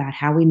conducted, about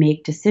how we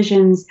make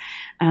decisions,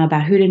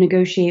 about who to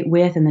negotiate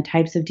with and the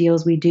types of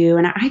deals we do.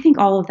 And I think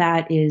all of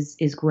that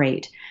is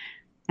great.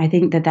 I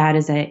think that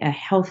is a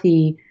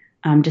healthy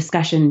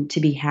discussion to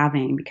be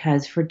having,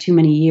 because for too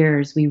many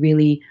years we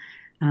really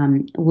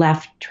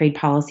left trade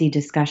policy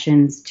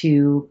discussions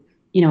to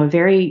a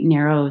very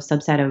narrow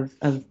subset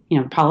of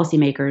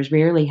policymakers.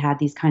 Rarely had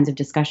these kinds of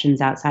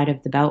discussions outside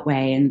of the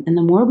Beltway, and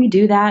the more we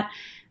do that,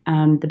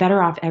 the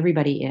better off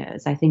everybody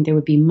is. I think there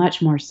would be much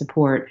more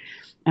support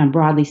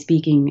broadly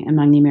speaking,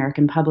 among the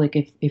American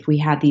public if we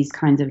had these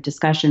kinds of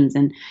discussions.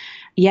 And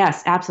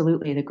yes,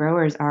 absolutely, the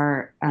growers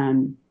are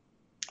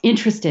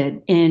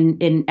interested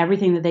in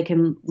everything that they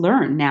can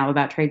learn now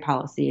about trade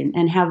policy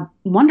and have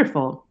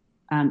wonderful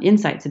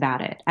insights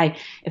about it.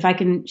 If I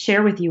can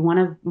share with you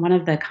one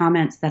of the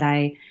comments that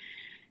I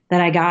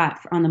got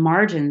on the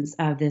margins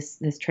of this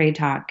trade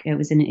talk. It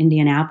was in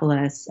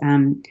Indianapolis.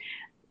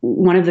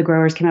 One of the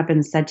growers came up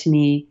and said to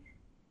me,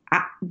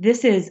 I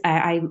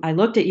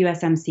looked at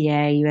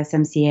USMCA.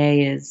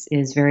 USMCA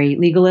is very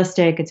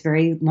legalistic. It's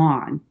very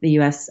long, the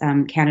US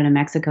Canada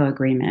Mexico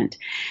agreement.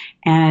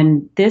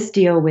 And this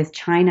deal with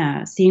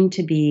China seemed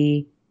to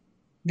be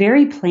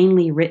very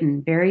plainly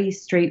written,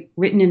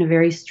 written in a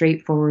very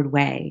straightforward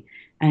way,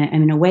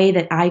 and in a way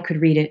that I could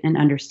read it and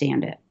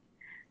understand it.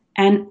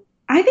 And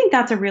I think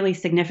that's a really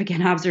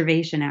significant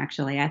observation,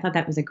 actually. I thought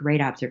that was a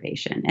great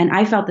observation. And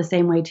I felt the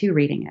same way, too,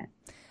 reading it.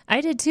 I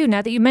did too,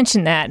 now that you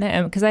mentioned that,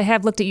 because I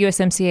have looked at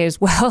USMCA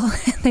as well.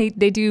 They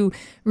do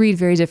read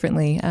very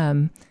differently,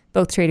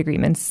 both trade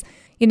agreements.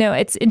 You know,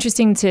 it's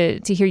interesting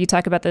to hear you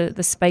talk about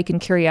the spike in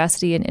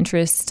curiosity and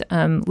interest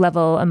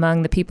level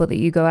among the people that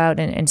you go out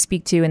and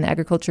speak to in the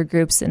agriculture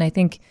groups. And I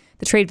think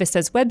the Trade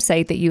Vistas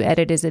website that you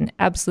edit is an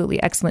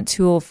absolutely excellent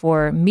tool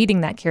for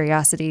meeting that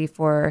curiosity,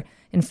 for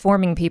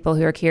informing people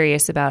who are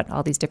curious about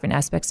all these different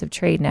aspects of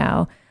trade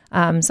now.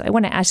 So I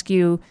want to ask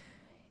you,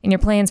 in your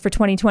plans for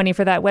 2020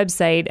 for that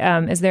website,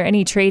 is there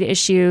any trade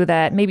issue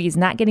that maybe is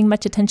not getting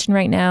much attention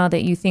right now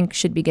that you think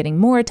should be getting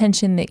more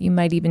attention, that you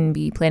might even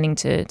be planning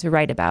to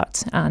write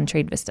about on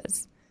Trade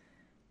Vistas?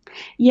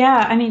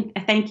 Yeah, I mean,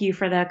 thank you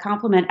for the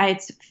compliment.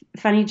 It's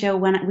funny, Joe,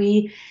 when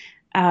we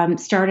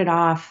started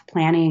off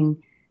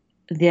planning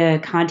the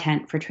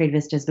content for Trade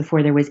Vistas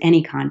before there was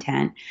any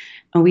content,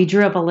 we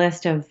drew up a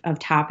list of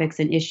topics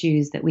and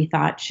issues that we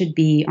thought should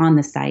be on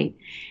the site.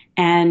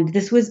 And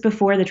this was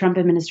before the Trump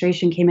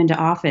administration came into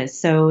office.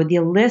 So the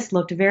list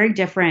looked very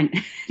different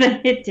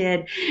than it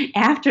did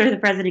after the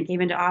president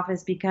came into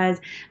office, because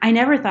I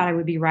never thought I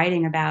would be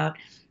writing about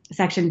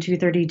Section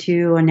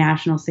 232 on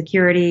national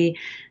security,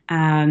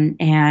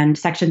 and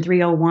Section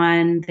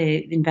 301,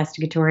 the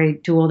investigatory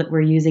tool that we're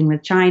using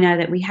with China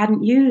that we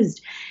hadn't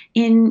used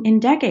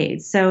in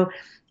decades. So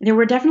there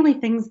were definitely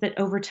things that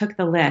overtook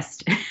the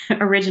list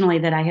originally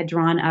that I had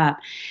drawn up.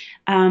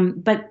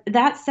 But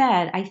that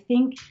said, I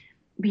think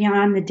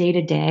beyond the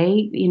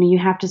day-to-day, you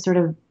have to sort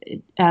of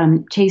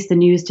chase the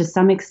news to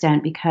some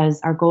extent, because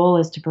our goal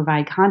is to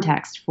provide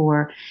context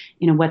for,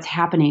 what's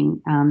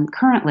happening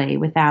currently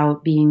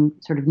without being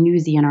sort of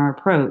newsy in our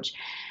approach.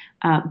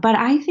 But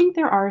I think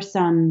there are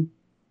some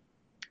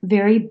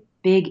very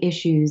big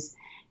issues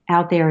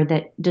out there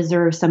that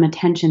deserve some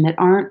attention that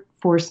aren't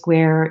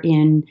foursquare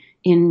in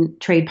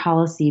trade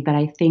policy, but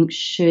I think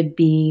should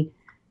be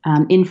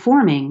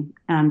informing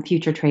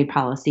future trade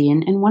policy.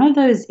 And one of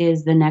those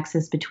is the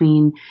nexus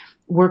between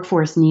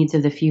workforce needs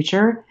of the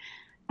future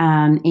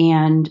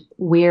and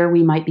where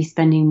we might be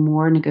spending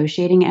more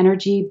negotiating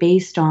energy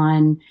based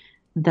on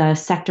the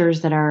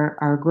sectors that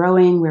are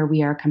growing, where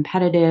we are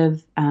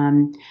competitive,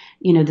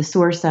 the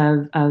source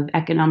of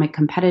economic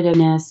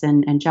competitiveness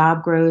and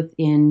job growth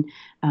in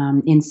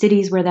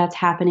cities where that's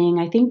happening.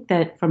 I think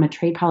that from a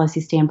trade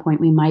policy standpoint,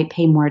 we might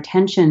pay more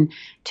attention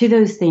to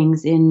those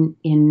things in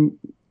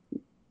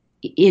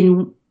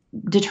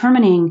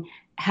determining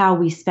how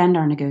we spend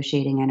our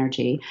negotiating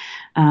energy,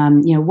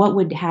 what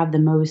would have the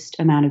most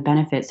amount of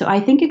benefit. So I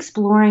think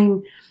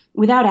exploring,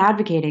 without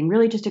advocating,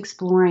 really just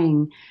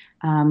exploring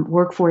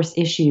workforce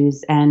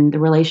issues and the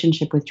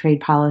relationship with trade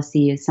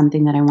policy is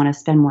something that I want to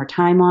spend more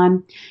time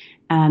on.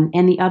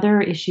 And the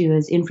other issue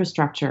is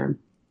infrastructure.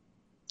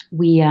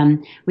 We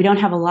don't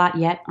have a lot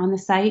yet on the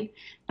site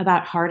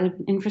about hard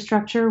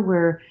infrastructure.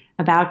 We're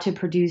about to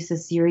produce a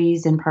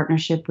series in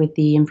partnership with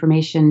the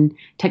Information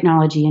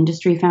Technology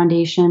Industry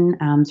Foundation,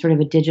 sort of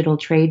a digital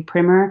trade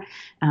primer,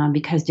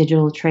 because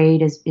digital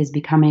trade is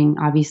becoming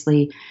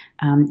obviously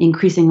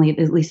increasingly,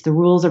 at least the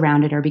rules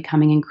around it are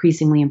becoming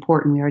increasingly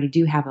important. We already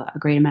do have a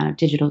great amount of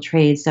digital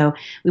trade. So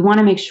we want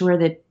to make sure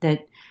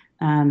that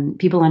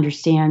people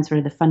understand sort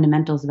of the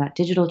fundamentals about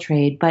digital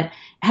trade. But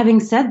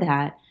having said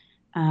that,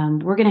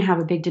 we're going to have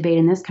a big debate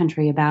in this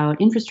country about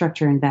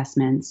infrastructure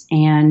investments,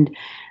 and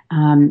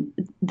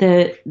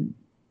the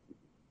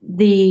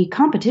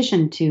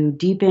competition to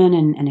deepen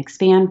and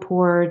expand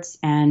ports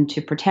and to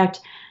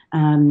protect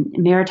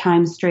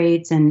maritime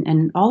straits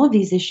and all of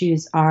these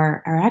issues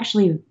are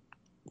actually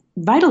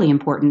vitally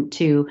important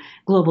to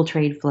global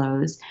trade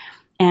flows.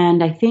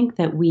 And I think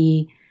that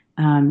we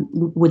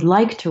would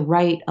like to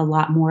write a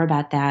lot more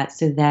about that,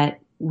 so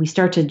that we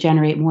start to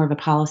generate more of a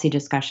policy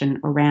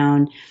discussion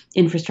around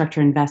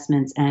infrastructure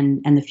investments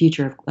and the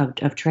future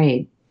of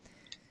trade.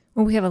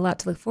 Well, we have a lot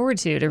to look forward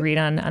to read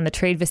on the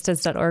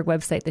tradevistas.org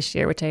website this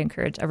year, which I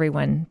encourage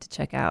everyone to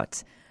check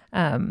out.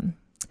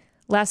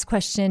 Last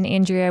question,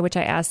 Andrea, which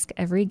I ask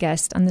every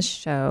guest on the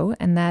show,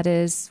 and that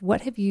is,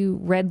 what have you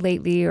read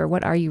lately, or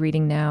what are you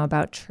reading now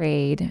about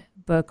trade,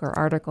 book or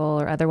article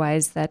or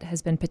otherwise, that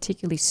has been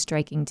particularly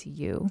striking to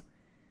you?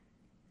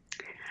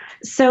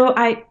 So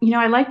I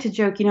like to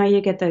joke.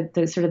 You get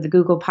the sort of the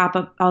Google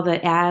pop-up, all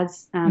the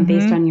ads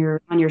based Mm-hmm.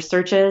 on your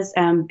searches.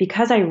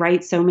 Because I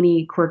write so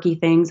many quirky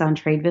things on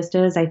Trade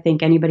Vistas, I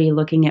think anybody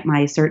looking at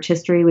my search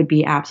history would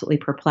be absolutely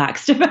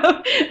perplexed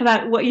about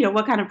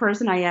what kind of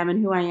person I am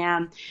and who I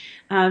am.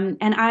 And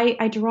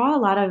I draw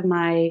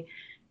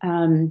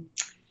um,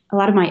 a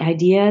lot of my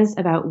ideas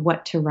about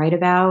what to write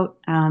about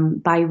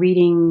by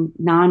reading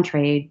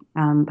non-trade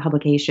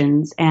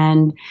publications.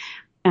 And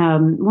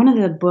one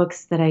of the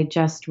books that I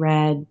just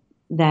read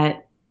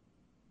that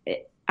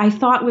I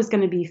thought was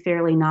going to be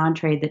fairly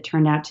non-trade that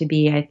turned out to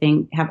be, I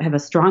think, have a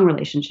strong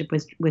relationship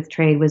with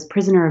trade was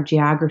Prisoner of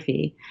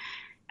Geography.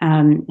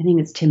 I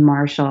think it's Tim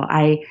Marshall.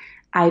 I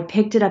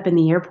picked it up in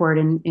the airport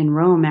in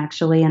Rome,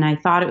 actually, and I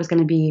thought it was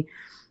going to be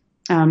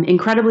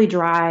incredibly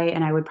dry,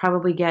 and I would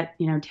probably get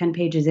 10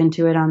 pages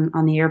into it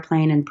on the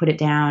airplane and put it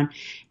down.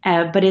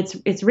 But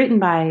it's written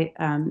by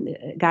a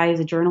guy who's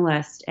a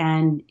journalist,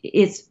 and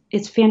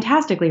it's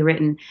fantastically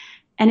written,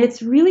 and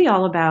it's really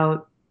all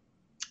about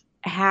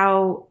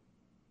how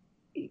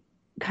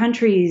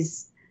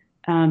countries,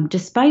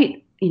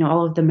 despite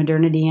all of the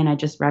modernity, and I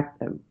just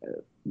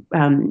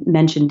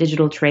mentioned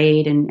digital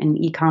trade and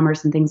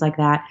e-commerce and things like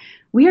that,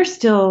 we are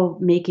still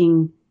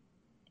making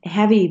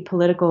heavy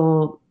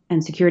political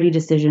and security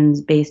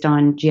decisions based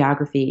on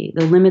geography,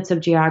 the limits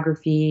of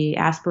geography,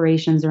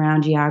 aspirations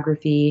around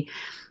geography.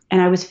 And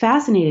I was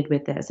fascinated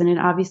with this. And it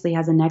obviously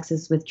has a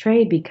nexus with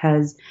trade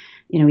because,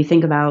 we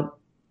think about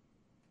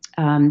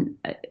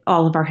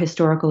all of our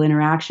historical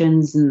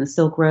interactions and the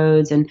Silk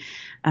Roads and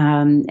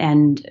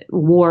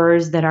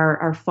wars that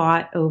are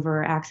fought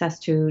over access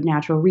to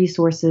natural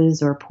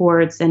resources or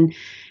ports. And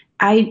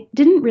I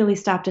didn't really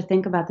stop to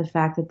think about the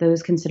fact that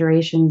those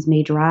considerations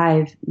may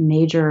drive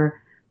major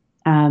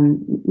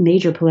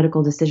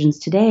political decisions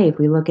today. If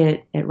we look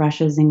at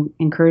Russia's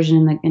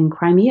incursion in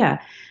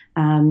Crimea,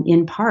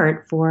 in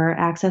part for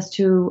access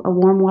to a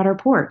warm water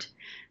port,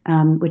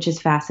 which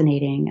is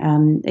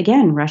fascinating.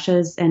 Again,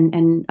 Russia's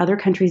and other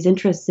countries'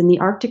 interests in the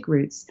Arctic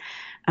routes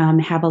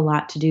have a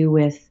lot to do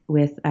with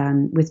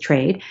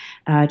trade.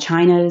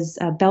 China's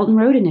Belt and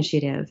Road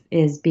Initiative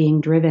is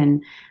being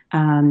driven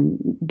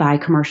by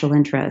commercial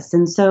interests,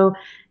 and so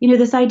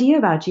this idea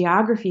about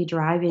geography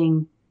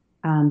driving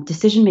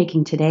decision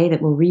making today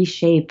that will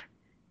reshape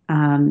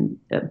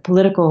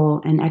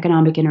political and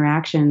economic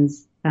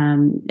interactions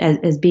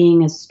as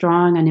being as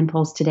strong an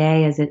impulse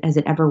today as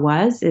it ever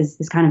was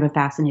is kind of a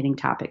fascinating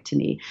topic to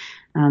me.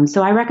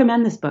 So I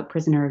recommend this book,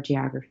 Prisoner of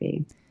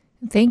Geography.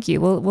 Thank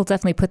you. We'll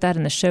definitely put that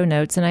in the show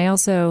notes. And I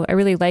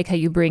really like how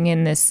you bring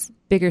in this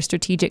bigger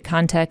strategic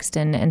context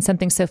and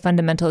something so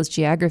fundamental as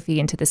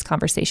geography into this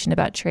conversation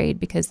about trade,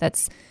 because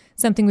that's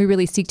something we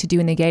really seek to do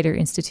in the Geider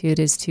Institute,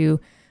 is to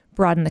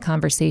broaden the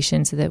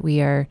conversation so that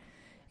we are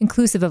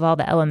inclusive of all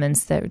the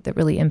elements that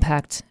really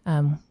impact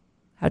how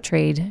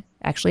trade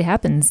actually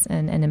happens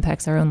and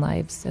impacts our own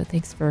lives. So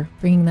thanks for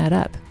bringing that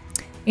up.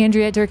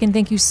 Andrea Durkin,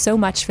 thank you so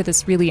much for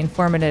this really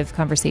informative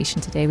conversation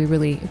today. We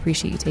really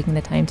appreciate you taking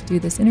the time to do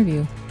this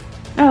interview.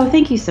 Oh,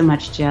 thank you so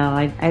much, Jill.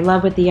 I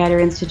love what the Geider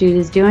Institute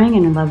is doing,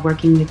 and I love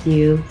working with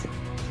you.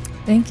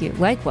 Thank you.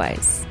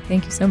 Likewise.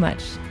 Thank you so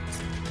much.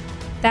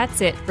 That's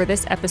it for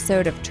this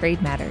episode of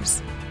Trade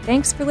Matters.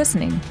 Thanks for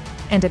listening.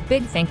 And a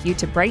big thank you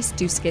to Bryce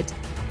Duskett,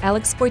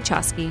 Alex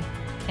Wojcicki,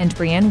 and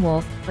Brienne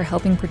Wolf for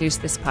helping produce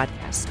this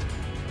podcast.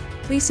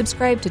 Please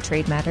subscribe to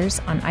Trade Matters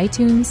on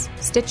iTunes,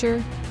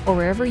 Stitcher, or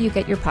wherever you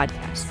get your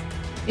podcasts.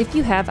 If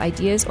you have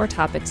ideas or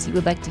topics you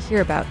would like to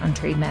hear about on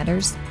Trade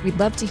Matters, we'd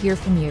love to hear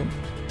from you.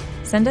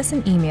 Send us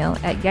an email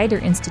at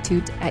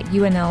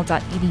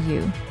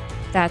geiderinstitute@unl.edu.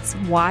 That's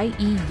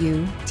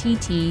YEUTTER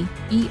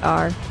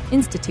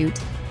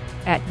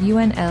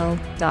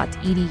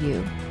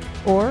institute@unl.edu.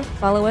 Or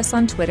follow us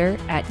on Twitter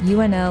at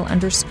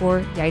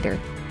 @UNL_Geider.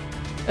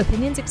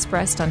 Opinions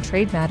expressed on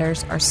Trade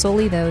Matters are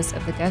solely those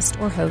of the guest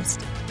or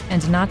host,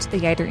 and not the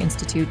Geider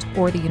Institute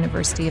or the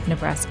University of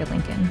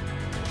Nebraska-Lincoln.